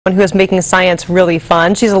Who is making science really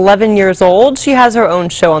fun. She's 11 years old. She has her own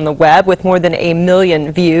show on the web with more than 1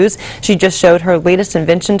 million views. She just showed her latest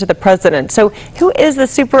invention to the president. So who is the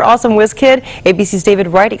super awesome whiz kid? ABC's David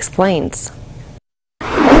Wright explains.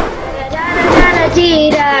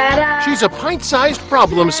 She's a pint-sized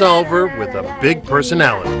problem solver with a big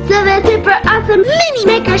personality. So the super awesome mini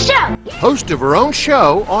maker show. Host of her own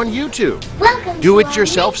show on YouTube. Welcome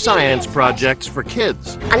Do-it-yourself science projects for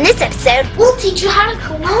kids. On this episode, we'll teach you how to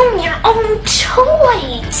clone your own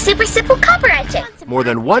toy. Super simple copyrighting. More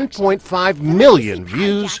than 1.5 million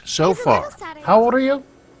views so far. How old are you?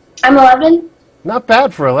 I'm 11. Not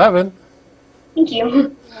bad for 11. Thank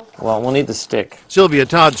you. Well, we'll need the stick. Sylvia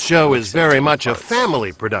Todd's show is very much a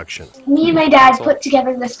family production. Me and my dad put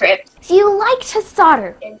together the script. Do you like to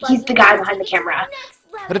solder? He's the guy behind the camera.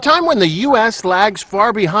 At a time when the U.S. lags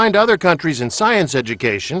far behind other countries in science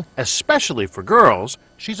education, especially for girls,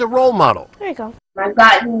 she's a role model. There you go. I've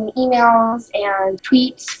gotten emails and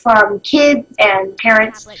tweets from kids and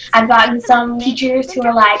parents. I've gotten some teachers who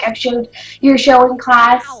are like, I've showed your show in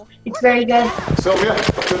class. It's very good. Sylvia,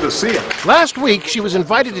 good to see you. Last week, she was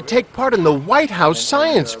invited to take part in the White House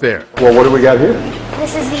Science Fair. Well, what do we got here?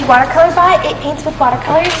 This is the watercolor bot. It paints with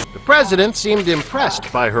watercolors. The president seemed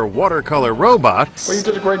impressed by her watercolor robot, Well, you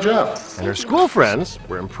did a great job. and her school friends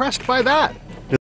were impressed by that.